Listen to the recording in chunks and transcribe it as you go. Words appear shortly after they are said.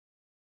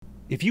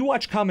If you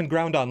watch Common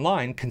Ground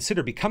online,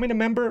 consider becoming a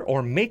member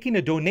or making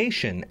a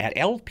donation at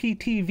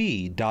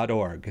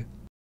lptv.org.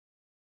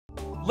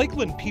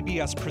 Lakeland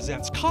PBS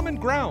presents Common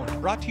Ground,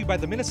 brought to you by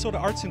the Minnesota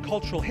Arts and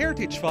Cultural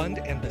Heritage Fund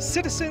and the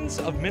citizens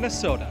of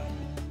Minnesota.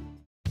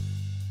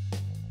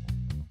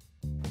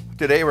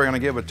 Today we're going to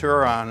give a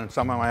tour on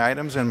some of my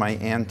items in my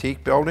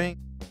antique building.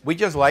 We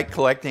just like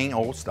collecting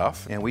old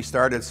stuff, and we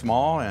started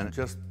small and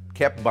just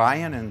kept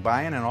buying and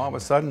buying, and all of a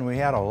sudden we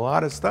had a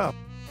lot of stuff.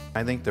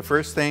 I think the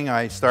first thing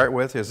I start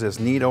with is this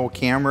neat old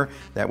camera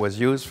that was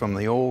used from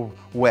the old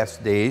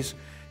West days.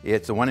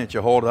 It's the one that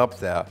you hold up,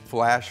 the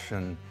flash,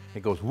 and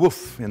it goes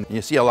woof, and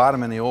you see a lot of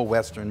them in the old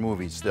Western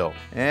movies still.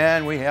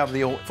 And we have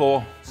the old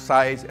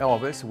full-size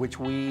Elvis, which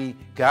we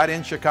got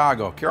in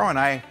Chicago. Carol and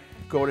I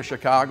go to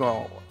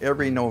Chicago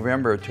every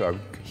November to a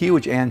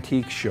huge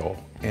antique show.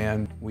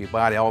 And we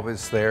bought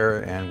Elvis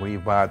there, and we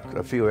bought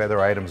a few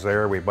other items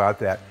there. We bought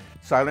that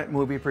silent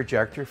movie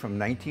projector from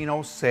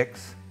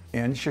 1906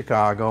 in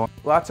Chicago.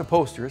 Lots of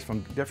posters from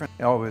different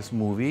Elvis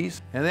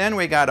movies. And then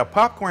we got a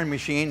popcorn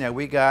machine that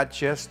we got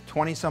just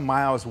 20 some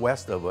miles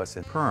west of us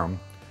in Perham.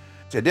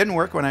 It didn't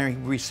work when I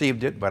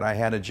received it, but I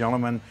had a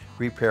gentleman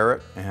repair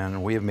it,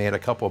 and we've made a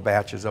couple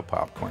batches of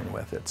popcorn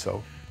with it.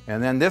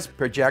 And then this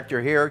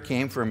projector here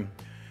came from,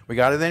 we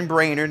got it in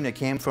Brainerd, and it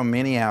came from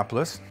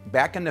Minneapolis.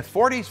 Back in the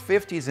 40s,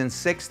 50s, and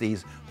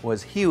 60s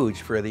was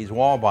huge for these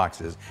wall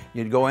boxes.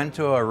 You'd go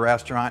into a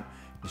restaurant,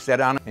 you sit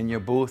down in your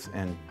booth,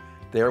 and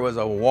there was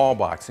a wall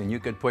box, and you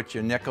could put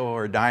your nickel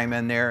or dime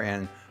in there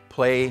and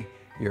play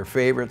your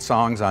favorite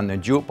songs on the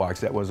jukebox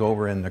that was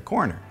over in the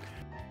corner.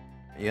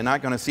 You're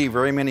not going to see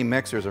very many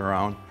mixers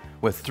around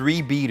with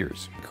 3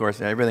 beaters. Of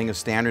course, everything is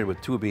standard with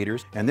 2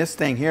 beaters. And this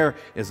thing here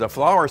is a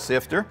flour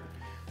sifter,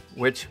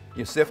 which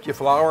you sift your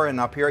flour, and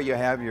up here you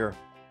have your...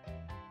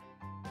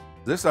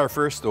 This is our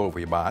first stove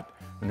we bought,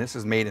 and this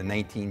is made in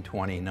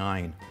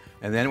 1929.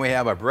 And then we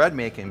have a bread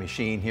making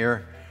machine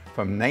here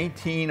from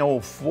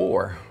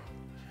 1904.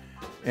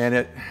 And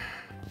it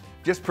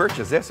just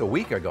purchased this a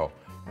week ago,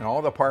 and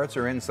all the parts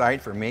are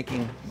inside for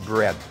making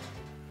bread.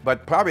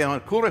 But probably the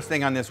coolest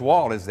thing on this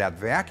wall is that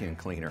vacuum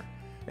cleaner.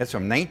 It's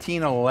from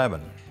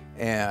 1911,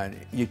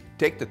 and you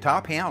take the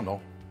top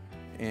handle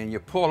and you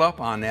pull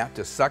up on that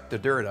to suck the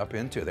dirt up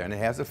into there, and it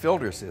has a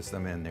filter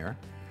system in there.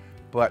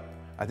 But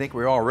I think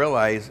we all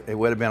realize it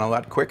would have been a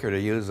lot quicker to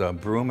use a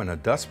broom and a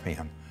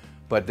dustpan.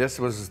 But this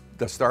was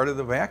the start of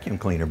the vacuum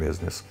cleaner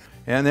business.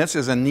 And this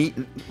is a neat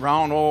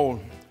round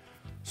old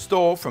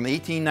stove from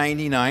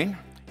 1899.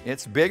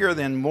 It's bigger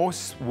than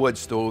most wood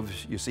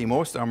stoves. You see,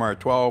 most of them are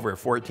 12 or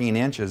 14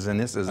 inches, and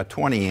this is a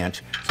 20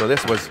 inch. So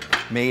this was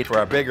made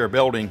for a bigger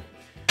building.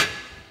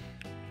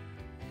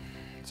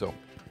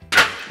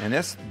 And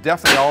this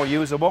definitely all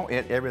usable.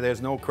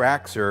 There's no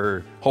cracks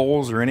or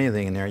holes or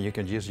anything in there. You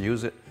can just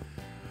use it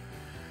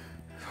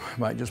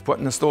by just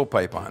putting the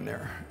stovepipe on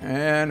there.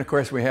 And of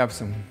course we have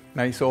some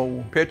nice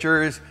old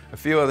pictures, a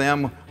few of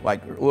them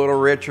like Little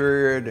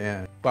Richard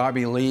and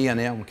Bobby Lee and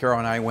them. Carol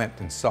and I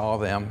went and saw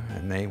them,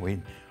 and we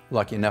were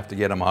lucky enough to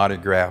get them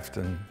autographed,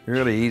 and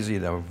really easy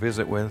to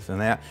visit with and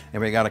that.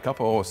 And we got a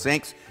couple of old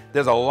sinks.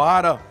 There's a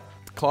lot of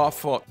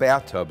cloth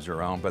bathtubs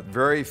around, but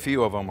very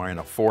few of them are in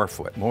a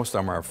 4-foot. Most of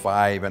them are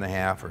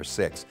 5.5 or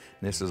 6.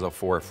 And this is a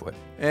 4-foot.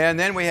 And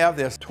then we have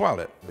this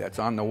toilet that's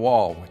on the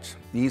wall, which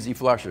easy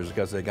flushers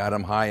because they got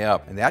them high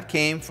up. And that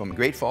came from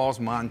Great Falls,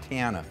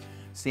 Montana.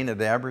 Seen it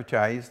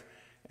advertised,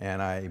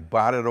 and I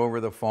bought it over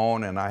the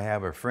phone, and I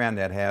have a friend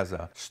that has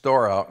a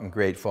store out in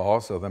Great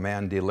Falls, so the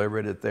man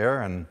delivered it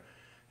there, and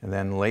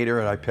then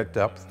later I picked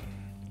up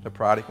the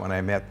product when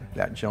I met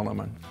that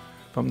gentleman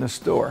from the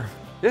store.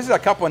 This is a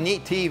couple of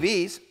neat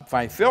TVs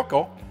by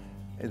Philco.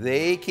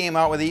 They came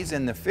out with these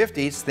in the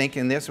 50s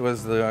thinking this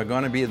was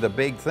going to be the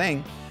big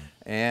thing,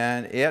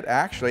 and it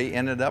actually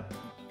ended up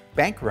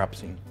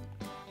bankrupting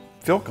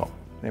Philco.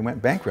 They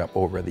went bankrupt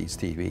over these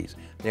TVs.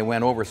 They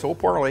went over so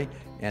poorly,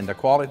 and the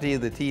quality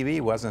of the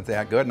TV wasn't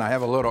that good. And I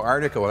have a little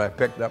article that I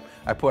picked up,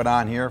 I put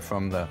on here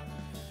from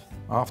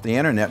off the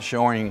internet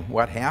showing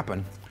what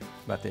happened,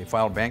 but they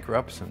filed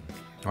bankruptcy and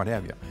what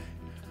have you.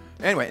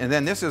 Anyway, and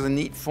then this is a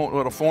neat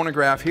little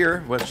phonograph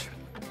here, which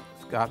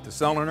got the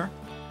cylinder,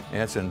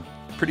 and it's in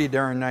pretty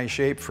darn nice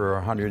shape for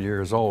 100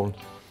 years old.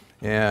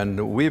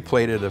 And we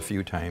played it a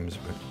few times,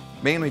 but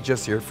mainly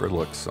just here for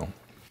looks. So.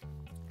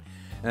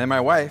 And then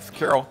my wife,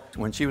 Carol,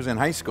 when she was in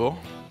high school,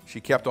 she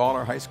kept all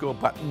her high school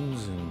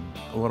buttons and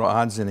little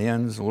odds and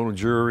ends, a little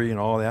jewelry and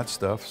all that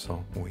stuff.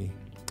 So we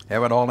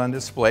have it all on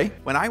display.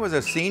 When I was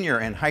a senior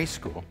in high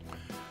school,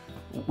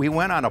 we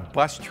went on a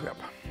bus trip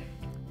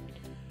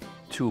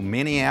to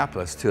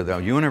Minneapolis, to the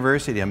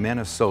University of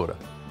Minnesota,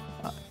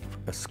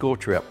 a school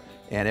trip.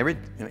 And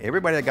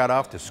everybody that got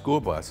off the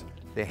school bus,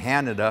 they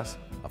handed us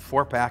a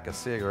 4-pack of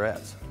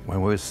cigarettes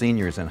when we were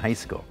seniors in high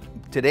school.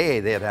 Today,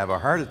 they'd have a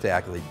heart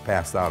attack if they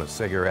passed out of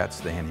cigarettes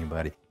to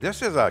anybody.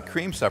 This is a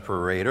cream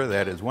separator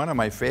that is one of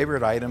my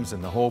favorite items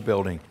in the whole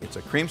building. It's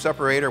a cream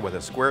separator with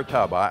a square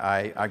tub.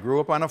 I grew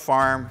up on a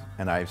farm,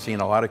 and I've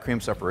seen a lot of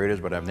cream separators,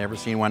 but I've never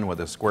seen one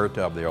with a square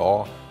tub. They're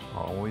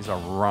always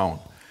around.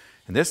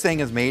 And this thing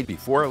is made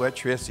before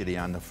electricity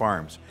on the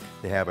farms.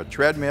 They have a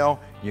treadmill.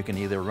 You can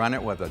either run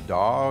it with a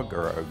dog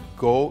or a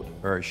goat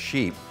or a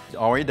sheep.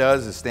 All he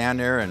does is stand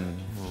there and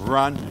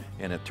run,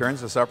 and it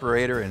turns the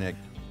separator and it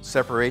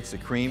separates the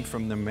cream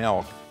from the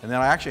milk. And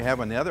then I actually have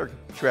another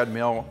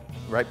treadmill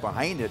right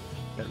behind it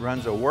that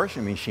runs a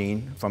washing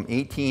machine from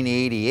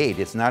 1888.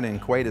 It's not in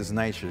quite as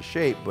nice a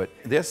shape, but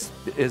this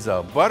is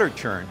a butter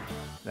churn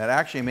that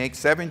actually makes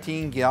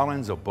 17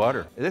 gallons of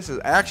butter. This is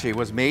actually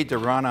was made to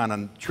run on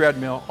a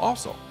treadmill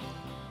also.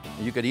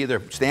 You could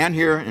either stand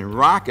here and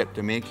rock it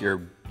to make your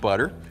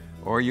butter,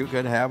 or you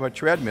could have a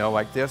treadmill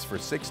like this for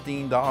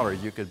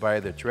 $16. You could buy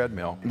the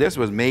treadmill. This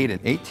was made in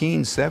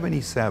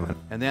 1877.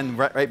 And then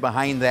right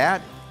behind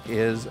that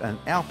is an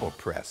apple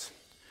press.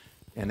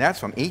 And that's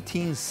from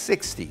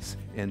 1860s.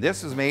 And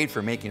this is made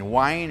for making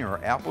wine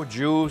or apple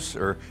juice,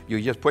 or you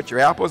just put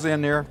your apples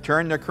in there,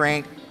 turn the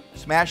crank,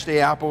 smash the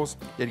apples,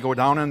 they'd go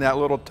down in that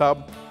little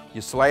tub,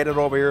 you slide it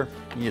over here,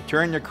 and you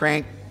turn the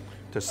crank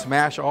to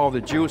smash all the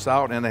juice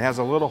out, and it has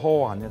a little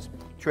hole on this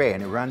tray,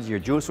 and it runs, your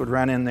juice would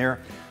run in there.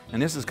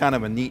 And this is kind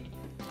of a neat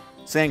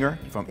Singer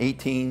from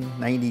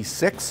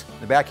 1896.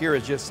 The back here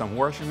is just some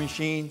washing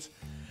machines.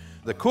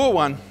 The cool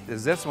one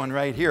is this one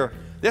right here.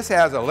 This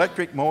has an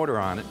electric motor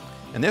on it,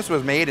 and this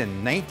was made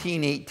in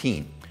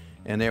 1918.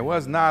 And there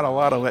was not a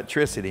lot of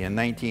electricity in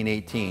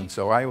 1918,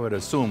 so I would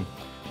assume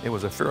it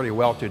was a fairly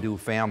well-to-do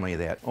family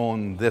that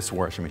owned this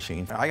washing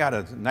machine. I got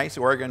a nice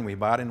organ we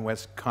bought in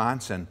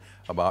Wisconsin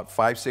about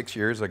 5-6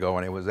 years ago,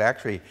 and it was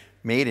actually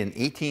made in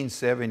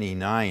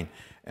 1879.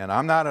 And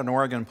I'm not an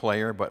organ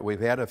player, but we've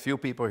had a few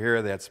people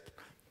here that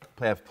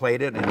have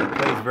played it, and it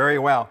plays very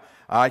well.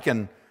 I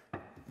can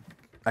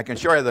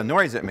show you the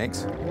noise it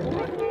makes.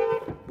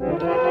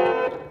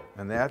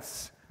 And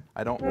that's,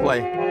 I don't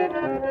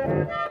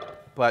play.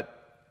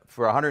 But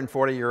for a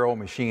 140-year-old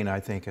machine, I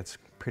think it's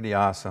pretty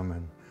awesome.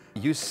 And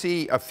you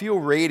see a few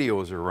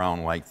radios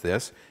around like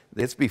this.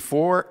 It's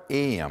before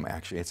AM,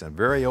 actually. It's a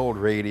very old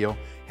radio,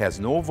 has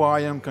no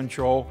volume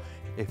control.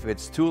 If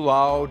it's too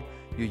loud,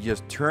 you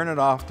just turn it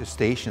off the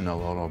station a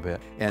little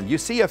bit. And you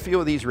see a few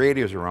of these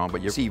radios around,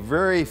 but you see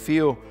very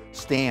few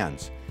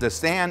stands. The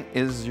stand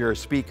is your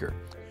speaker.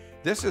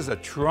 This is a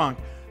trunk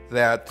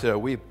that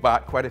we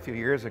bought quite a few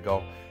years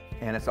ago,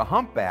 and it's a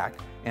humpback,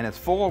 and it's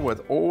full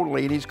with old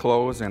ladies'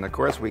 clothes, and of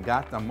course we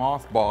got the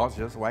mothballs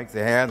just like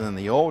they had in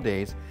the old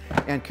days.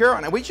 And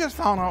Carol, we just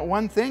found out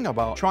one thing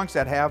about trunks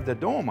that have the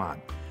dome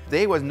on.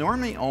 They was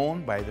normally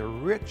owned by the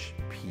rich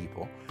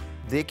people.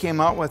 They came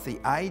out with the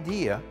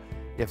idea,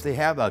 if they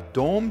have a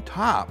dome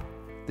top,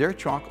 their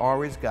trunk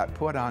always got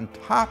put on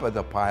top of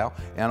the pile,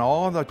 and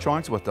all of the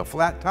trunks with the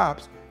flat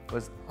tops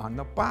was on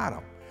the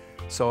bottom.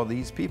 So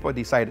these people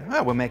decided,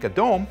 oh, we'll make a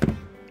dome,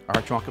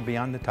 our trunk will be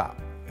on the top.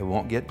 It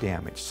won't get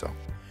damaged. So.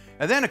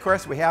 And then, of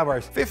course, we have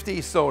our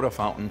 50 soda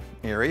fountain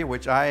area,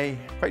 which I'm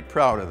quite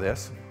proud of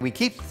this. We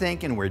keep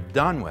thinking we're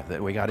done with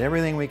it. We got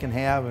everything we can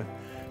have,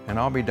 and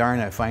I'll be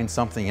darned if I find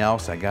something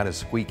else I got to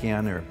squeak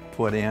in or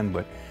put in,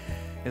 but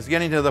it's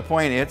getting to the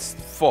point it's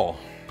full.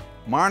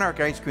 Monarch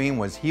ice cream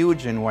was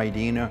huge in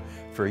Wadena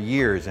for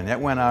years, and it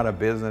went out of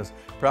business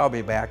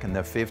probably back in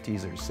the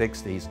 50s or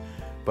 60s,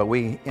 but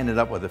we ended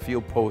up with a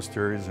few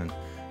posters, and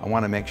I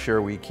want to make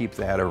sure we keep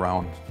that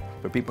around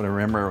for people to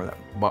remember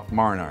about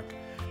Monarch.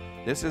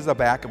 This is the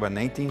back of a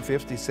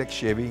 1956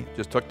 Chevy.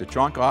 Just took the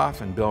trunk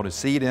off and built a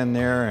seat in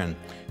there, and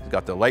it's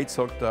got the lights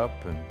hooked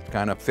up and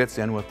kind of fits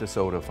in with the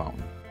soda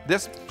fountain.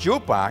 This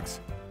jukebox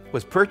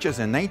was purchased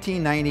in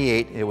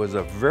 1998. It was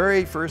the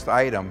very first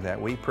item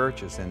that we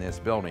purchased in this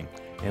building.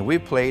 And we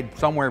played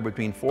somewhere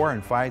between 4,000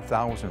 and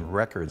 5,000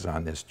 records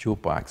on this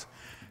jukebox.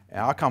 And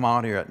I'll come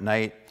out here at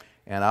night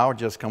and I'll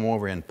just come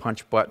over and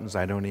punch buttons.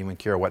 I don't even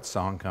care what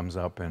song comes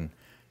up, and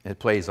it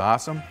plays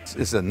awesome.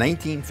 It's a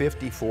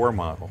 1954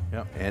 model,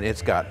 yep. And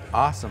it's got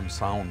awesome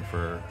sound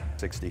for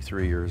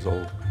 63 years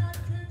old.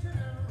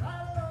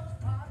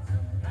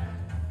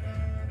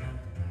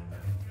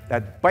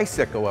 That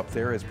bicycle up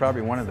there is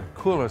probably one of the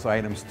coolest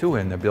items too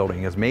in the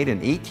building. It's made in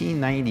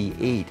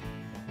 1898.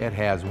 It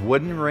has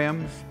wooden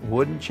rims,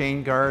 wooden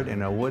chain guard,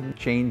 and a wooden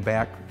chain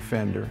back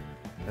fender.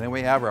 And then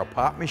we have our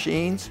pop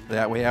machines.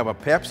 We have a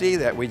Pepsi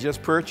that we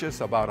just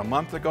purchased about a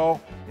month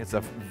ago. It's a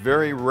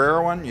very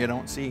rare one. You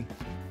don't see,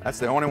 that's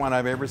the only one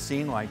I've ever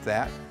seen like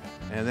that.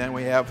 And then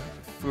we have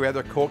a few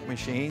other Coke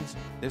machines.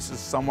 This is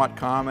somewhat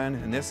common,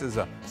 and this is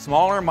a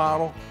smaller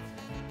model.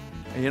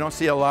 And you don't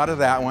see a lot of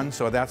that one,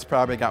 so that's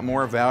probably got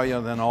more value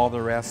than all the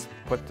rest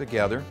put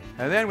together.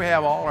 And then we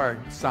have all our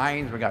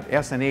signs. We got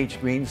S&H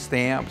green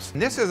stamps.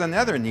 And this is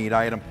another neat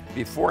item.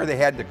 Before they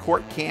had the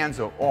quart cans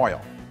of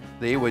oil,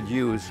 they would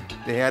use,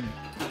 this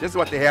is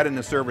what they had in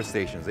the service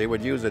stations. They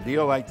would use a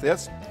deal like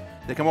this.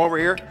 They come over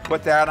here,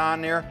 put that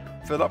on there,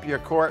 fill up your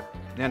quart,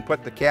 then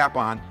put the cap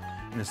on.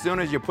 And as soon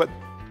as you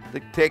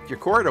take your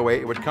quart away,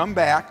 it would come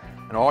back,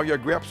 and all your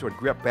grips would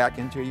grip back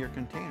into your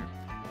container.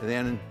 And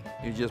then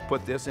you just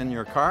put this in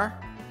your car,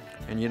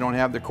 and you don't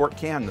have the quart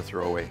can to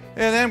throw away.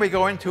 And then we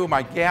go into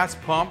my gas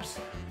pumps.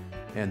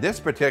 And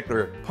this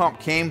particular pump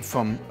came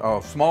from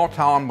a small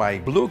town by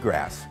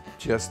Bluegrass.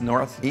 just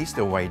northeast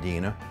of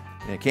Wadena.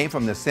 And it came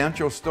from the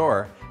central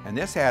store, and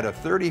this had a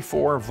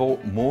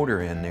 34-volt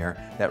motor in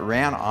there that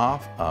ran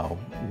off a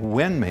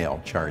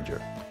windmill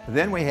charger.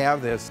 Then we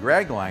have this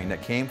drag line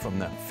that came from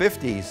the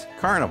 50s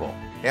carnival.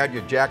 You had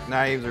your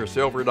jackknives or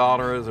silver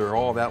dollars or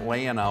all that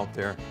laying out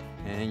there,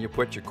 and you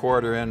put your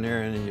quarter in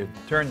there and you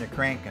turn the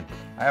crank, and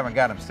I haven't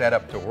got them set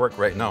up to work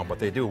right now, but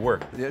they do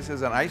work. This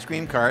is an ice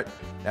cream cart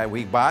that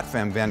we bought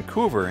from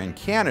Vancouver in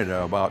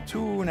Canada about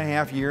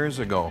 2.5 years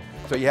ago.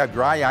 So you have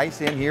dry ice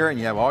in here and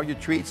you have all your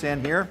treats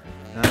in here,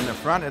 and in the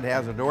front it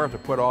has a door to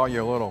put all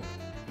your little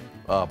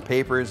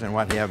papers and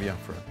what have you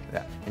for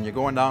that. And you're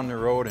going down the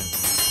road and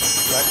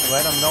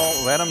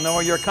let them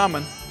know you're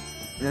coming.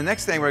 The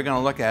next thing we're going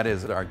to look at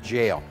is our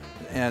jail.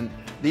 And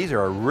these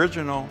are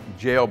original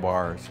jail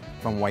bars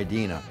from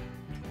Wadena.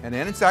 And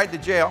then inside the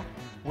jail,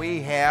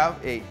 we have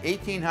a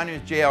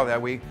 1800s jail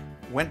that we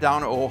went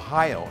down to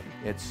Ohio.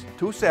 It's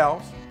 2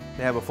 cells.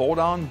 They have a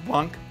fold-down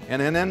bunk.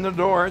 And then in the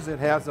doors, it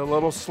has a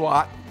little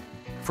slot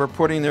for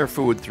putting their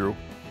food through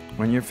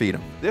when you feed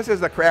them. This is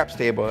the craps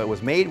table. It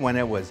was made when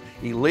it was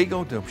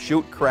illegal to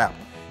shoot crap.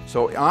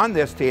 So on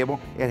this table,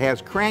 it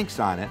has cranks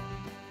on it.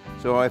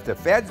 So if the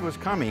feds was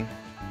coming,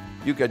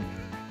 you could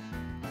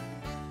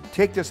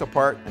take this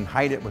apart and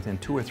hide it within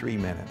 2 or 3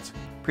 minutes.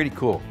 Pretty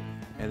cool.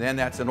 And then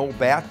that's an old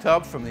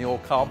bathtub from the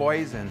old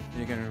cowboys, and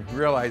you can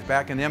realize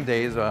back in them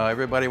days,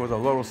 everybody was a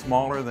little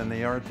smaller than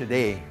they are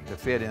today to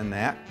fit in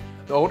that.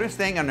 The oldest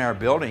thing in our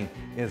building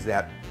is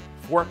that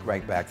fork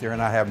right back there,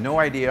 and I have no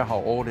idea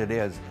how old it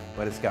is,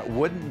 but it's got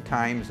wooden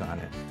times on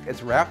it.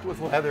 It's wrapped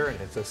with leather, and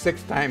it's a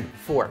 6-time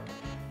fork.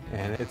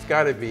 And it's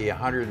got to be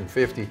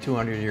 150,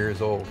 200 years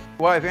old.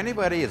 Well, if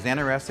anybody is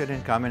interested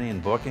in coming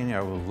and booking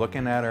or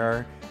looking at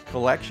our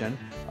collection,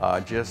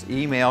 just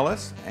email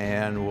us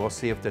and we'll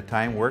see if the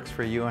time works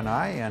for you and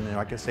I. And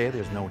like I say,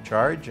 there's no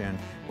charge, and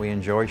we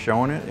enjoy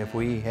showing it if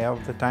we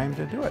have the time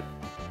to do it.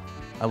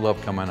 I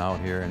love coming out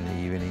here in the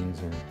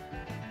evenings and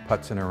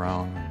putzing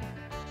around.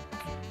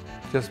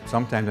 Just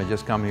sometimes I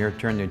just come here,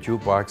 turn the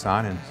jukebox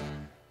on, and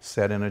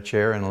sit in a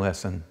chair and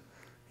listen.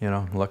 You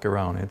know, look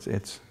around.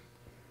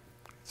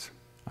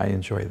 I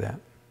enjoy that.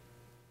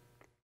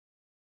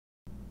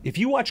 If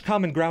you watch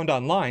Common Ground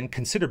online,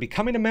 consider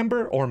becoming a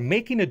member or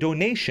making a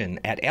donation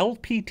at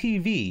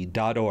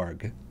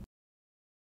lptv.org.